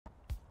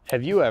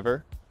Have you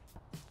ever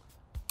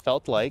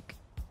felt like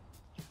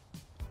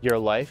your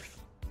life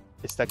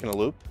is stuck in a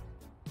loop?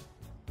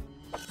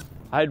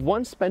 I had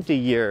once spent a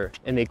year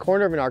in a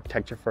corner of an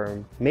architecture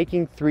firm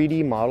making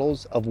 3D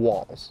models of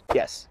walls.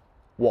 Yes,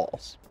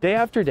 walls. Day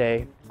after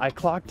day, I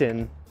clocked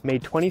in,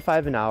 made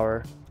 $25 an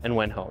hour, and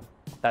went home.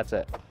 That's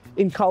it.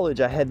 In college,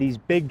 I had these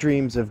big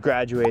dreams of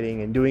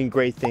graduating and doing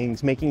great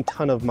things, making a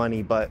ton of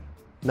money, but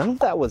none of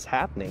that was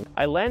happening.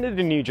 I landed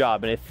a new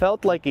job and it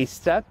felt like a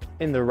step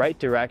in the right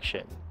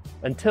direction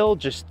until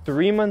just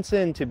 3 months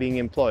into being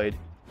employed,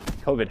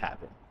 COVID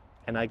happened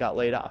and I got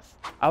laid off.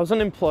 I was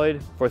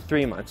unemployed for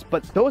 3 months,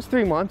 but those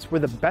 3 months were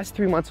the best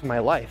 3 months of my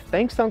life.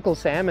 Thanks to Uncle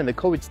Sam and the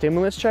COVID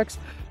stimulus checks,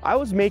 I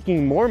was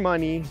making more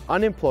money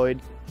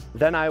unemployed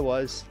than I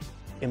was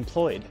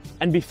employed.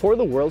 And before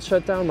the world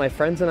shut down, my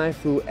friends and I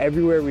flew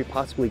everywhere we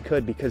possibly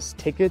could because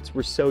tickets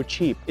were so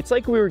cheap. It's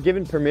like we were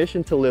given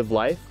permission to live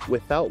life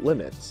without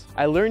limits.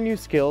 I learned new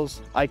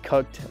skills, I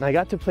cooked, and I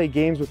got to play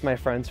games with my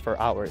friends for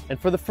hours. And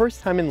for the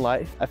first time in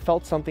life, I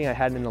felt something I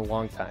hadn't in a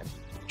long time.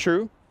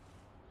 True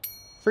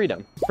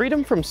freedom.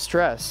 Freedom from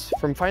stress,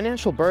 from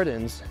financial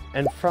burdens,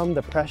 and from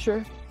the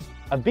pressure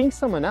of being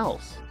someone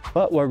else.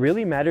 But what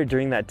really mattered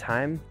during that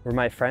time were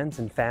my friends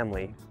and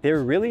family. They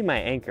were really my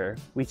anchor.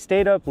 We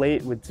stayed up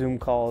late with Zoom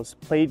calls,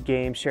 played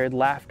games, shared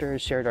laughter,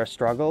 shared our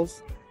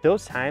struggles.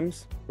 Those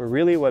times were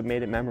really what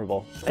made it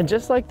memorable. And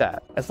just like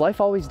that, as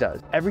life always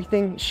does,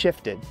 everything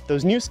shifted.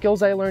 Those new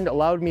skills I learned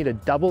allowed me to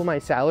double my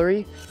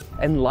salary,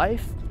 and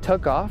life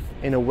took off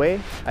in a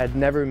way I had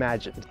never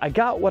imagined. I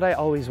got what I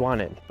always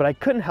wanted, but I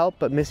couldn't help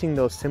but missing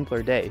those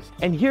simpler days.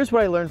 And here's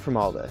what I learned from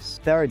all this.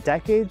 There are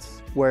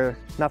decades where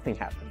nothing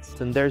happens,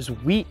 and there's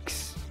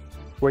weeks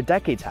where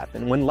decades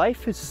happen. When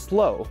life is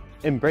slow,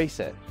 embrace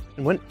it.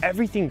 And when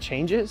everything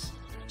changes,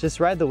 just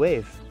ride the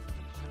wave.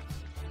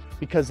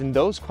 Because in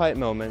those quiet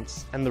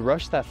moments and the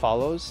rush that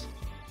follows,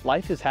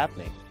 life is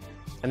happening,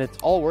 and it's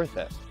all worth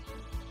it.